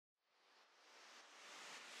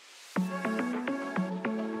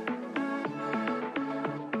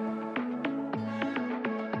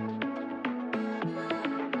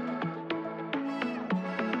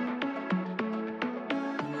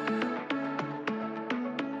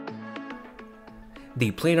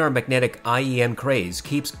The planar magnetic IEM craze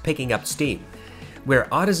keeps picking up steam. Where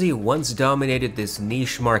audeze once dominated this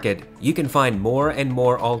niche market, you can find more and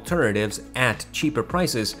more alternatives at cheaper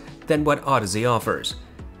prices than what audeze offers.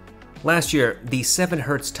 Last year, the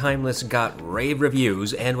 7Hz Timeless got rave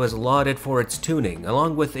reviews and was lauded for its tuning,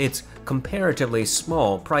 along with its comparatively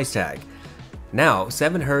small price tag. Now,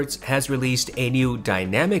 7Hz has released a new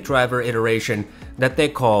dynamic driver iteration that they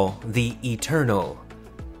call the Eternal.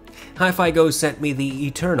 Hi-Fi Go sent me the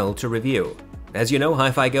Eternal to review. As you know,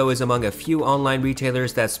 Hi-Fi Go is among a few online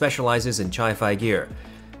retailers that specializes in chi-fi gear.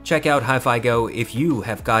 Check out Hi-Fi Go if you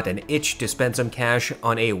have got an itch to spend some cash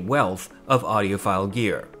on a wealth of audiophile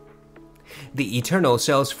gear. The Eternal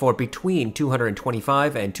sells for between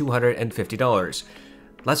 $225 and $250.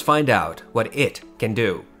 Let's find out what it can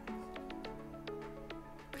do.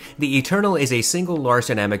 The Eternal is a single large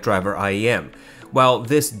dynamic driver IEM. While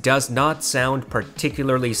this does not sound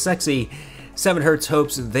particularly sexy, 7Hz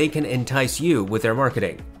hopes they can entice you with their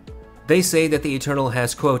marketing. They say that the Eternal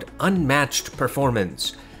has, quote, unmatched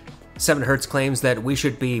performance. 7Hz claims that we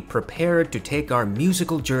should be prepared to take our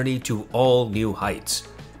musical journey to all new heights.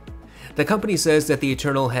 The company says that the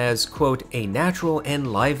Eternal has, quote, a natural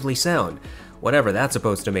and lively sound, whatever that's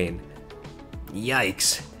supposed to mean.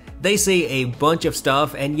 Yikes. They say a bunch of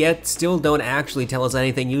stuff and yet still don't actually tell us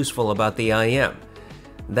anything useful about the IEM.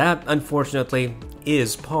 That, unfortunately,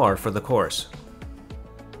 is par for the course.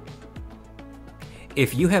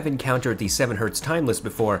 If you have encountered the 7Hz Timeless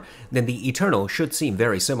before, then the Eternal should seem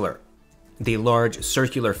very similar. The large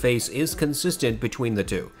circular face is consistent between the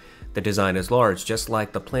two. The design is large, just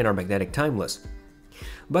like the planar magnetic Timeless.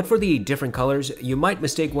 But for the different colors, you might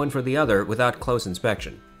mistake one for the other without close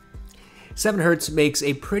inspection. 7Hz makes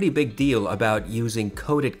a pretty big deal about using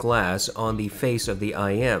coated glass on the face of the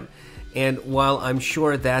IEM, and while I'm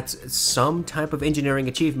sure that's some type of engineering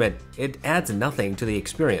achievement, it adds nothing to the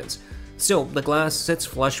experience. Still, the glass sits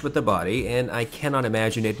flush with the body, and I cannot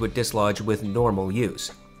imagine it would dislodge with normal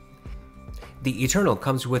use. The Eternal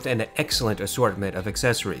comes with an excellent assortment of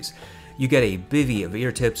accessories. You get a bivvy of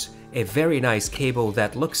ear tips, a very nice cable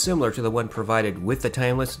that looks similar to the one provided with the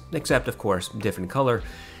Timeless, except of course different color,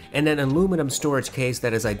 and an aluminum storage case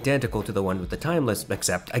that is identical to the one with the Timeless,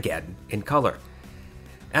 except again in color.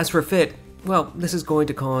 As for fit, well, this is going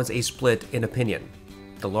to cause a split in opinion.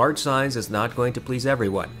 The large size is not going to please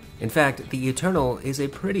everyone. In fact, the Eternal is a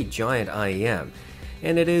pretty giant IEM,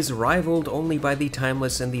 and it is rivaled only by the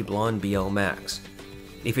Timeless and the Blonde BL Max.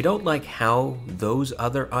 If you don't like how those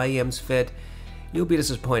other IEMs fit, you'll be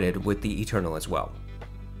disappointed with the Eternal as well.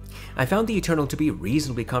 I found the Eternal to be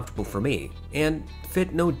reasonably comfortable for me, and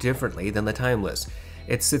fit no differently than the Timeless.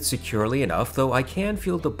 It sits securely enough, though I can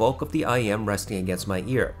feel the bulk of the IEM resting against my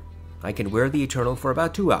ear. I can wear the Eternal for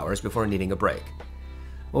about 2 hours before needing a break.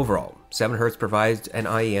 Overall, 7Hz provides an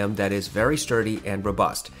IEM that is very sturdy and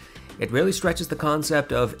robust. It really stretches the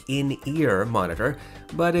concept of in-ear monitor,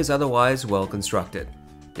 but is otherwise well constructed.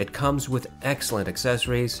 It comes with excellent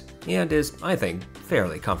accessories and is, I think,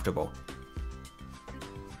 fairly comfortable.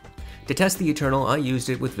 To test the Eternal, I used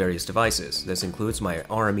it with various devices. This includes my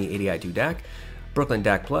RME 80i2 DAC, Brooklyn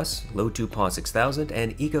DAC Plus, Low2 PAW 6000,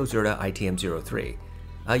 and EcoZerta ITM03.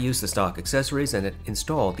 I used the stock accessories and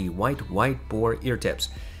installed the white bore ear tips.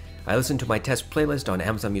 I listened to my test playlist on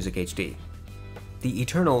Amazon Music HD. The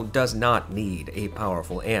Eternal does not need a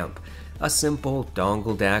powerful amp. A simple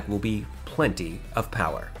dongle DAC will be plenty of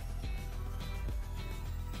power.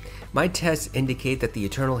 My tests indicate that the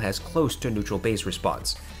Eternal has close to neutral bass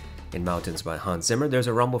response. In Mountains by Hans Zimmer, there's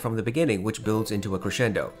a rumble from the beginning which builds into a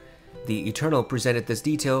crescendo. The Eternal presented this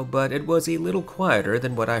detail, but it was a little quieter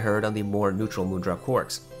than what I heard on the more neutral Moondrop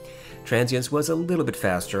Quarks. Transients was a little bit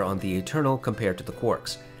faster on the Eternal compared to the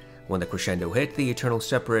Quarks. When the crescendo hit, the Eternal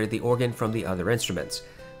separated the organ from the other instruments.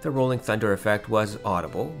 The rolling thunder effect was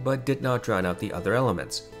audible, but did not drown out the other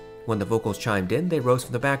elements. When the vocals chimed in, they rose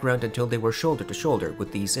from the background until they were shoulder to shoulder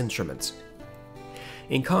with these instruments.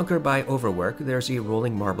 In Conquer by Overwork, there's a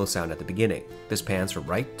rolling marble sound at the beginning. This pans from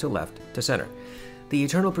right to left to center. The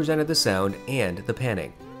Eternal presented the sound and the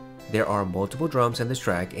panning. There are multiple drums in this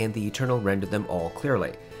track, and the Eternal rendered them all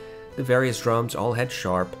clearly. The various drums all had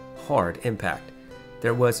sharp, hard impact.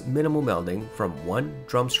 There was minimal melding from one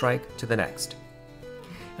drum strike to the next.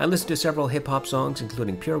 I listened to several hip-hop songs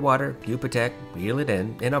including Pure Water, Yupatek, Reel It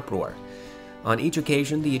In, and Uproar. On each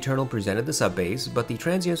occasion, the Eternal presented the sub-bass, but the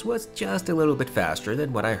transients was just a little bit faster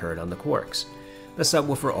than what I heard on the Quarks. The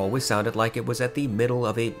subwoofer always sounded like it was at the middle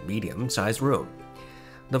of a medium-sized room.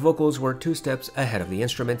 The vocals were 2 steps ahead of the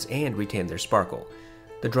instruments and retained their sparkle.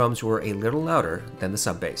 The drums were a little louder than the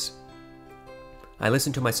sub-bass. I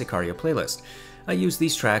listen to my Sicario playlist. I use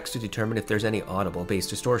these tracks to determine if there's any audible bass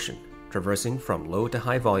distortion. Traversing from low to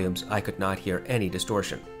high volumes, I could not hear any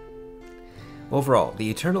distortion. Overall, the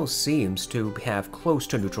Eternal seems to have close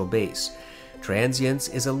to neutral bass. Transience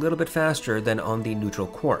is a little bit faster than on the neutral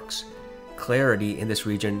quarks. Clarity in this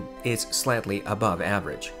region is slightly above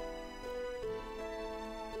average.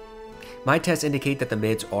 My tests indicate that the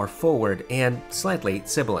mids are forward and slightly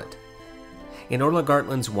sibilant. In Orla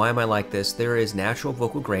Gartland's Why Am I Like This, there is natural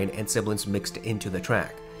vocal grain and sibilance mixed into the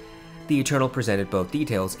track. The Eternal presented both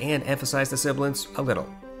details and emphasized the sibilance a little.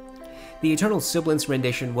 The Eternal sibilance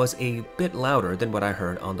rendition was a bit louder than what I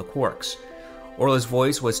heard on the quarks. Orla's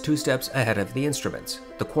voice was 2 steps ahead of the instruments.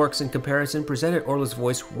 The quarks, in comparison, presented Orla's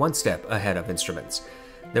voice 1 step ahead of instruments.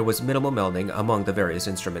 There was minimal melding among the various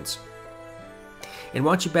instruments. In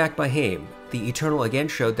Watch You Back by Haim, the Eternal again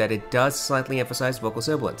showed that it does slightly emphasize vocal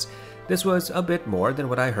sibilance. This was a bit more than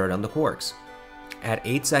what I heard on the quarks. At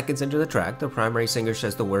 8 seconds into the track, the primary singer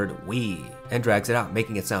says the word "we" and drags it out,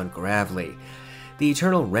 making it sound gravelly. The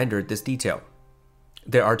Eternal rendered this detail.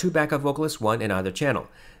 There are 2 backup vocalists, one in either channel.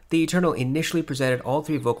 The Eternal initially presented all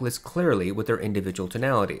 3 vocalists clearly with their individual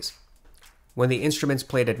tonalities. When the instruments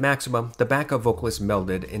played at maximum, the backup vocalists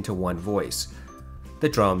melded into one voice. The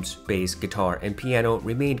drums, bass, guitar, and piano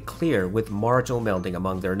remained clear with marginal melding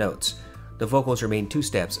among their notes. The vocals remained 2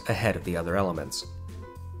 steps ahead of the other elements.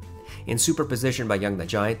 In Superposition by Young the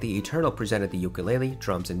Giant, the Eternal presented the ukulele,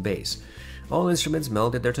 drums, and bass. All instruments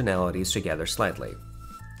melded their tonalities together slightly.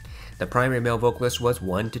 The primary male vocalist was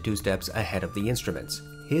 1 to 2 steps ahead of the instruments.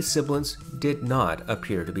 His sibilance did not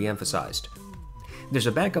appear to be emphasized. There's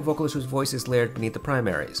a backup vocalist whose voice is layered beneath the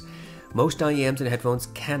primaries. Most IEMs and headphones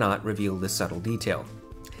cannot reveal this subtle detail.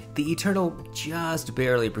 The Eternal just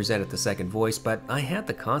barely presented the second voice, but I had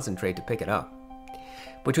to concentrate to pick it up.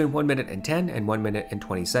 Between 1 minute and 10 and 1 minute and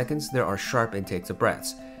 20 seconds, there are sharp intakes of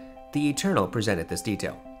breaths. The Eternal presented this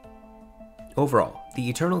detail. Overall, the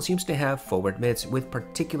Eternal seems to have forward mids with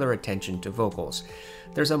particular attention to vocals.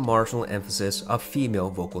 There's a marginal emphasis of female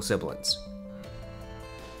vocal sibilance.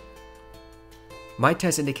 My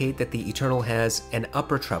tests indicate that the Eternal has an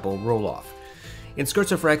upper treble roll-off. In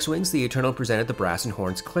Skirts of X-Wings, the Eternal presented the brass and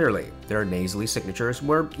horns clearly. Their nasally signatures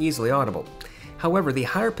were easily audible. However, the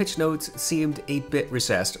higher pitched notes seemed a bit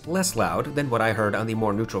recessed, less loud than what I heard on the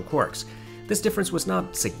more neutral quarks. This difference was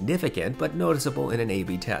not significant, but noticeable in an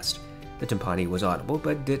A/B test. The timpani was audible,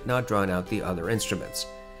 but did not drown out the other instruments.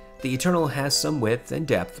 The Eternal has some width and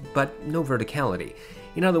depth, but no verticality.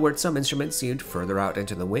 In other words, some instruments seemed further out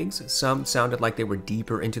into the wings, some sounded like they were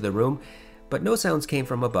deeper into the room, but no sounds came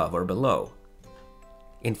from above or below.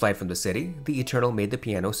 In Flight from the City, the Eternal made the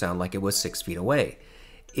piano sound like it was 6 feet away.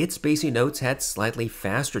 Its bassy notes had slightly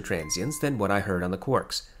faster transients than what I heard on the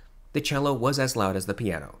quarks. The cello was as loud as the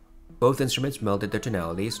piano. Both instruments melded their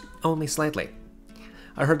tonalities, only slightly.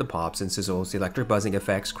 I heard the pops and sizzles, the electric buzzing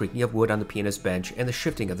effects, creaking of wood on the pianist's bench, and the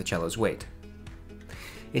shifting of the cello's weight.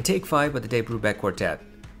 In Take 5 by the Dave Brubeck Quartet,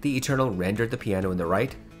 the Eternal rendered the piano in the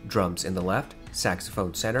right, drums in the left,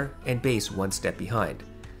 saxophone center, and bass 1 step behind.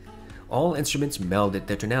 All instruments melded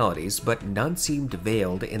their tonalities, but none seemed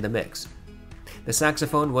veiled in the mix. The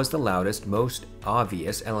saxophone was the loudest, most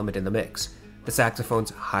obvious element in the mix. The saxophone's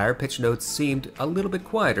higher-pitched notes seemed a little bit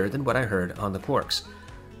quieter than what I heard on the quarks.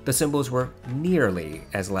 The cymbals were nearly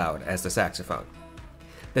as loud as the saxophone.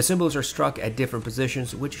 The cymbals are struck at different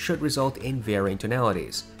positions, which should result in varying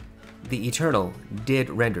tonalities. The Eternal did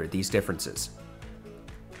render these differences.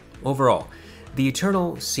 Overall, the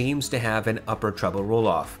Eternal seems to have an upper treble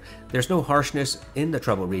roll-off. There's no harshness in the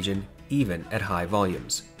treble region, even at high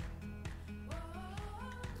volumes.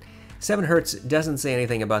 7 Hz doesn't say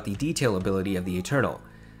anything about the detail ability of the Eternal.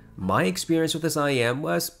 My experience with this IEM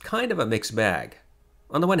was kind of a mixed bag.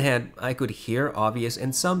 On the one hand, I could hear obvious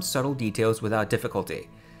and some subtle details without difficulty.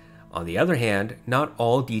 On the other hand, not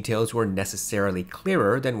all details were necessarily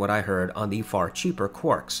clearer than what I heard on the far cheaper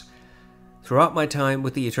quarks. Throughout my time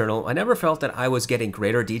with the Eternal, I never felt that I was getting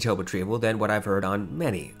greater detail retrieval than what I've heard on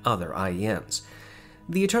many other IEMs.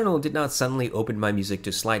 The Eternal did not suddenly open my music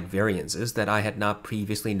to slight variances that I had not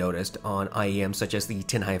previously noticed on IEMs such as the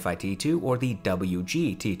Tin Hi-Fi T2 or the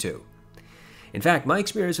WG T2. In fact, my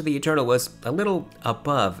experience with the Eternal was a little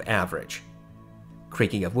above average.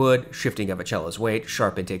 Creaking of wood, shifting of a cello's weight,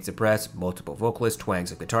 sharp intakes of breaths, multiple vocalists,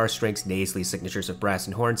 twangs of guitar strings, nasally signatures of brass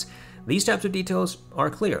and horns, these types of details are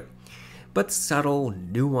clear. But subtle,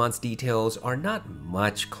 nuanced details are not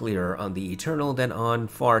much clearer on the Eternal than on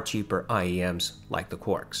far cheaper IEMs like the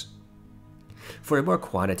quarks. For a more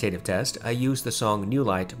quantitative test, I used the song New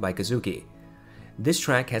Light by Kazuki. This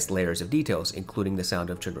track has layers of details, including the sound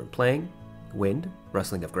of children playing, wind,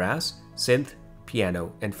 rustling of grass, synth,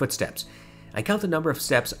 piano, and footsteps. I count the number of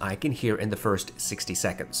steps I can hear in the first 60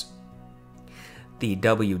 seconds. The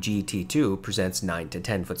WG-T2 presents 9 to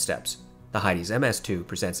 10 footsteps. The Heidi's MS2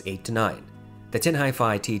 presents 8 to 9. The Tin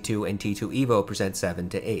Hi-Fi T2 and T2 Evo present 7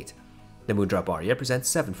 to 8. The Moondrop Aria presents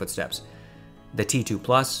 7 footsteps. The T2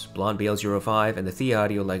 Plus, Blonde BL05, and the The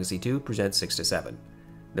Audio Legacy 2 present 6 to 7.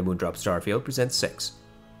 The Moondrop Starfield presents 6.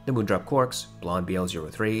 The Moondrop Quarks, Blonde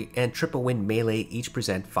BL03, and Triple Wind Melee each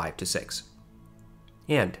present 5 to 6.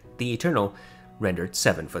 And the Eternal rendered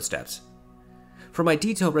 7 footsteps. For my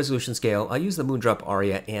detail resolution scale, I use the Moondrop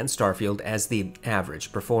Aria and Starfield as the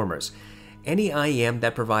average performers. Any IEM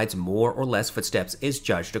that provides more or less footsteps is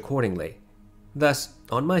judged accordingly. Thus,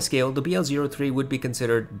 on my scale, the BL03 would be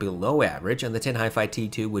considered below average and the Tin Hi-Fi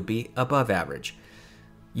T2 would be above average.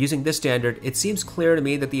 Using this standard, it seems clear to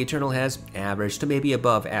me that the Eternal has average to maybe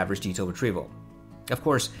above average detail retrieval. Of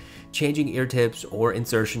course, changing ear tips or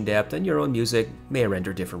insertion depth in your own music may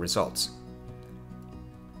render different results.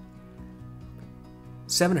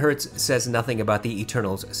 7Hz says nothing about the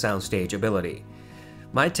Eternal's soundstage ability.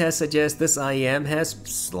 My test suggests this IEM has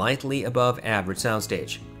slightly above average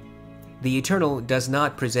soundstage. The Eternal does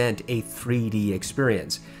not present a 3D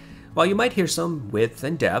experience. While you might hear some width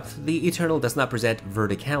and depth, the Eternal does not present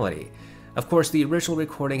verticality. Of course, the original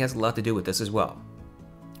recording has a lot to do with this as well.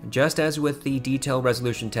 Just as with the detail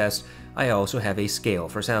resolution test, I also have a scale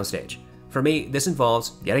for soundstage. For me, this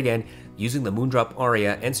involves, yet again, using the Moondrop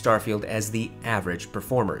Aria and Starfield as the average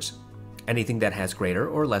performers. Anything that has greater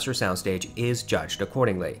or lesser soundstage is judged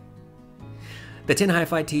accordingly. The Tin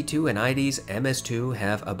Hi-Fi T2 and Heidi's MS2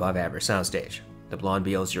 have above average soundstage. The Blonde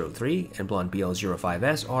BL03 and Blonde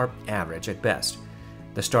BL05S are average at best.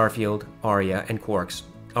 The Starfield, Aria, and Quarks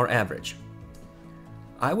are average.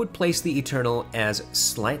 I would place the Eternal as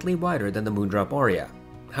slightly wider than the Moondrop Aria.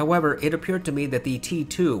 However, it appeared to me that the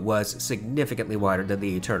T2 was significantly wider than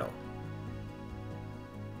the Eternal.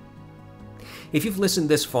 If you've listened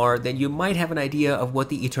this far, then you might have an idea of what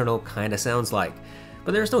the Eternal kinda sounds like,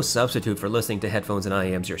 but there's no substitute for listening to headphones and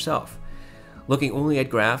IEMs yourself. Looking only at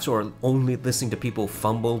graphs or only listening to people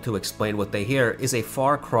fumble to explain what they hear is a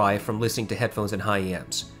far cry from listening to headphones and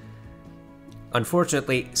IEMs.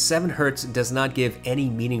 Unfortunately, 7Hz does not give any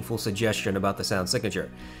meaningful suggestion about the sound signature.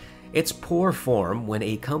 It's poor form when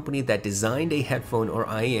a company that designed a headphone or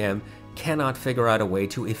IEM cannot figure out a way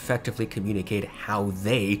to effectively communicate how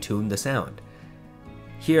they tune the sound.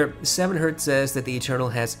 Here, 7Hz says that the Eternal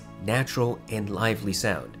has natural and lively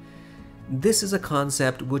sound. This is a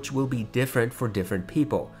concept which will be different for different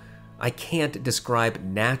people. I can't describe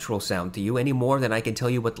natural sound to you any more than I can tell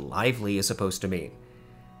you what lively is supposed to mean.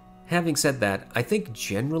 Having said that, I think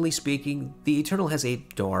generally speaking, the Eternal has a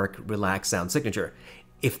dark, relaxed sound signature,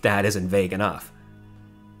 if that isn't vague enough.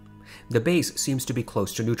 The bass seems to be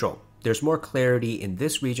close to neutral. There's more clarity in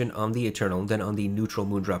this region on the Eternal than on the neutral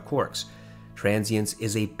Moondrop Quarks. Transience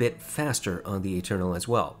is a bit faster on the Eternal as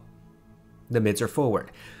well. The mids are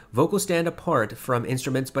forward. Vocals stand apart from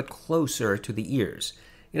instruments but closer to the ears.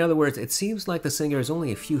 In other words, it seems like the singer is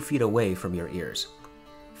only a few feet away from your ears.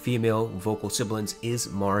 Female vocal sibilance is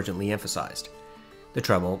marginally emphasized. The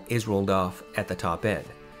treble is rolled off at the top end.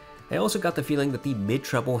 I also got the feeling that the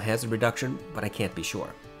mid-treble has a reduction, but I can't be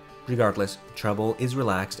sure. Regardless, treble is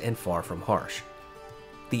relaxed and far from harsh.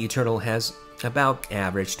 The Eternal has about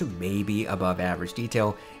average to maybe above average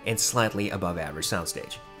detail and slightly above average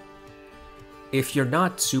soundstage. If you're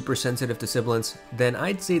not super sensitive to sibilance, then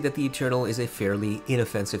I'd say that the Eternal is a fairly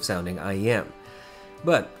inoffensive sounding IEM.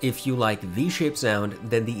 But if you like V-shaped sound,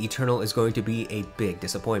 then the Eternal is going to be a big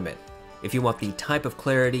disappointment. If you want the type of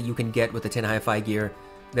clarity you can get with the Tin Hi-Fi gear,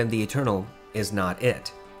 then the Eternal is not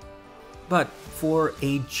it. But for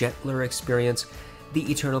a gentler experience, the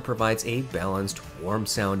Eternal provides a balanced,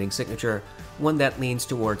 warm-sounding signature, one that leans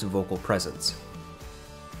towards vocal presence.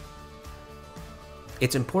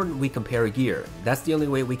 It's important we compare gear. That's the only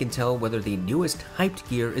way we can tell whether the newest hyped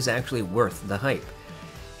gear is actually worth the hype.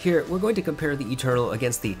 Here, we're going to compare the Eternal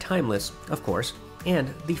against the Timeless, of course,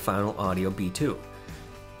 and the Final Audio B2.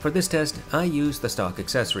 For this test, I used the stock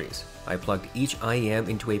accessories. I plugged each IEM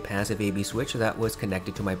into a passive AB switch that was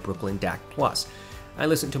connected to my Brooklyn DAC Plus. I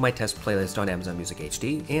listened to my test playlist on Amazon Music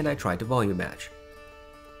HD, and I tried to volume match.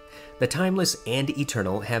 The Timeless and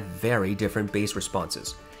Eternal have very different bass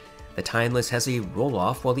responses. The Timeless has a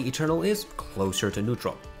roll-off while the Eternal is closer to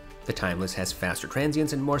neutral. The Timeless has faster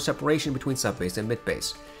transients and more separation between sub-bass and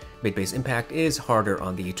mid-bass. Mid-bass impact is harder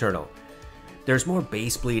on the Eternal. There's more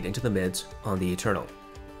bass bleed into the mids on the Eternal.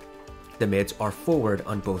 The mids are forward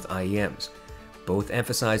on both IEMs. Both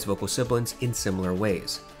emphasize vocal sibilance in similar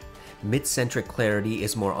ways. Mid-centric clarity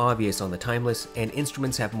is more obvious on the timeless, and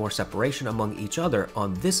instruments have more separation among each other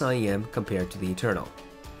on this IEM compared to the Eternal.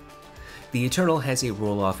 The Eternal has a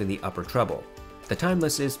roll-off in the upper treble. The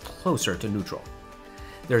timeless is closer to neutral.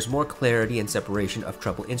 There's more clarity and separation of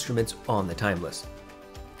treble instruments on the timeless.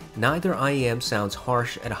 Neither IEM sounds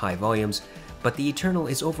harsh at high volumes, but the Eternal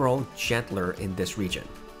is overall gentler in this region.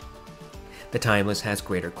 The timeless has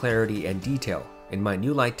greater clarity and detail. In my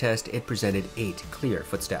new light test, it presented 8 clear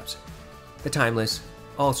footsteps. The timeless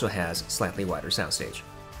also has slightly wider soundstage.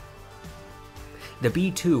 The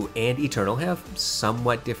B2 and Eternal have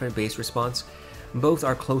somewhat different bass response. Both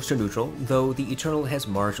are close to neutral, though the Eternal has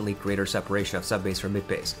marginally greater separation of sub-bass from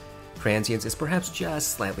mid-bass. Transients is perhaps just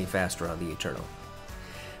slightly faster on the Eternal.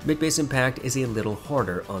 Mid-bass impact is a little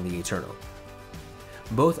harder on the Eternal.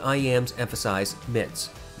 Both IEMs emphasize mids.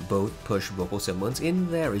 Both push vocal sibilants in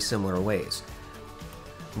very similar ways.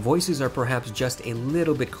 Voices are perhaps just a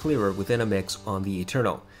little bit clearer within a mix on the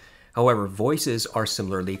Eternal. However, voices are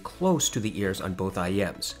similarly close to the ears on both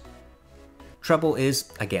IEMs. Treble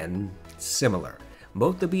is, again, similar.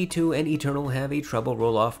 Both the B2 and Eternal have a treble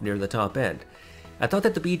roll-off near the top end. I thought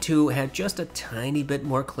that the B2 had just a tiny bit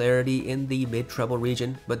more clarity in the mid-treble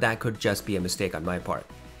region, but that could just be a mistake on my part.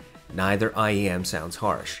 Neither IEM sounds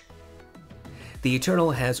harsh. The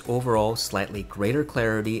Eternal has overall slightly greater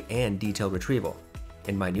clarity and detailed retrieval.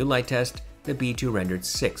 In my new light test, the B2 rendered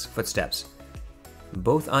 6 footsteps.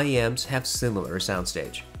 Both IEMs have similar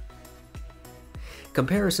soundstage.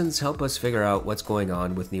 Comparisons help us figure out what's going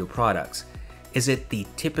on with new products. Is it the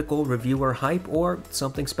typical reviewer hype or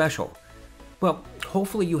something special? Well,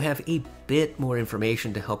 hopefully you have a bit more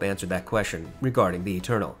information to help answer that question regarding the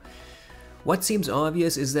Eternal. What seems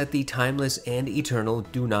obvious is that the timeless and Eternal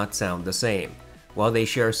do not sound the same. While they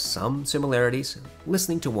share some similarities,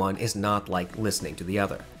 listening to one is not like listening to the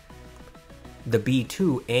other. The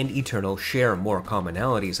B2 and Eternal share more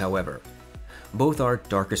commonalities, however. Both are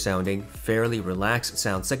darker sounding, fairly relaxed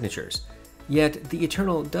sound signatures, yet the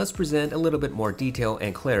Eternal does present a little bit more detail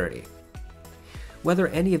and clarity. Whether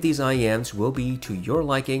any of these IEMs will be to your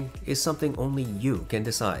liking is something only you can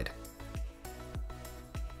decide.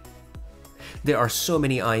 There are so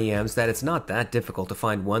many IEMs that it's not that difficult to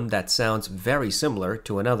find one that sounds very similar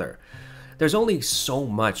to another. There's only so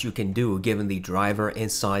much you can do given the driver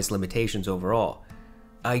and size limitations overall.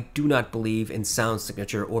 I do not believe in sound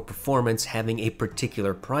signature or performance having a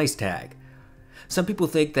particular price tag. Some people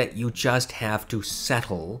think that you just have to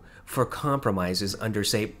settle for compromises under,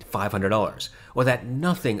 say, $500, or that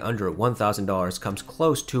nothing under $1,000 comes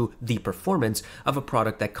close to the performance of a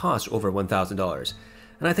product that costs over $1,000.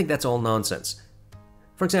 And I think that's all nonsense.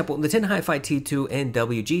 For example, the Tin Hi-Fi T2 and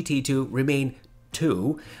WG T2 remain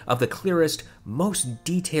 2 of the clearest, most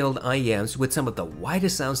detailed IEMs with some of the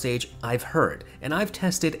widest soundstage I've heard, and I've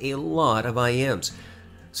tested a lot of IEMs.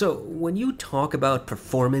 So when you talk about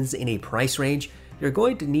performance in a price range, you're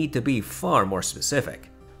going to need to be far more specific.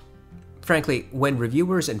 Frankly, when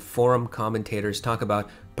reviewers and forum commentators talk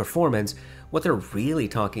about performance, what they're really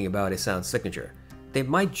talking about is sound signature. They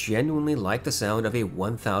might genuinely like the sound of a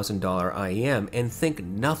 $1,000 IEM and think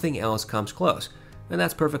nothing else comes close, and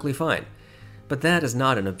that's perfectly fine. But that is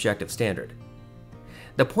not an objective standard.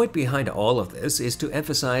 The point behind all of this is to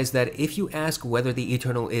emphasize that if you ask whether the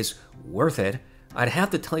Eternal is worth it, I'd have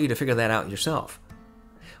to tell you to figure that out yourself.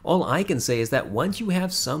 All I can say is that once you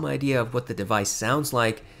have some idea of what the device sounds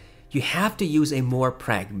like, you have to use a more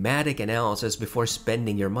pragmatic analysis before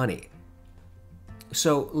spending your money.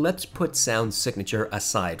 So let's put sound signature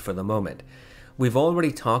aside for the moment. We've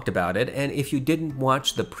already talked about it, and if you didn't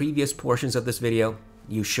watch the previous portions of this video,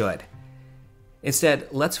 you should. Instead,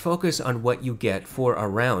 let's focus on what you get for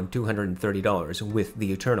around $230 with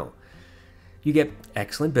the Eternal. You get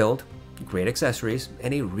excellent build, great accessories,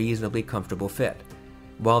 and a reasonably comfortable fit.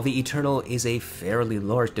 While the Eternal is a fairly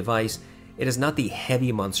large device, it is not the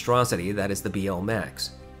heavy monstrosity that is the BL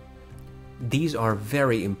Max. These are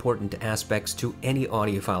very important aspects to any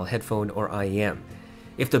audiophile headphone or IEM.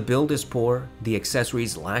 If the build is poor, the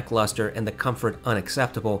accessories lackluster, and the comfort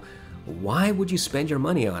unacceptable, why would you spend your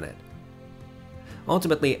money on it?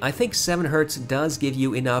 Ultimately, I think 7Hz does give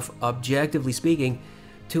you enough, objectively speaking,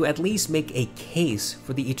 to at least make a case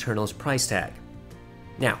for the Eternal's price tag.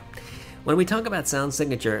 Now, when we talk about sound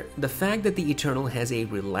signature, the fact that the Eternal has a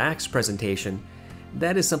relaxed presentation,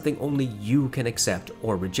 that is something only you can accept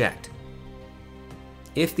or reject.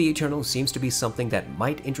 If the Eternal seems to be something that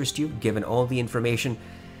might interest you given all the information,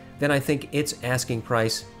 then I think its asking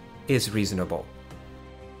price is reasonable.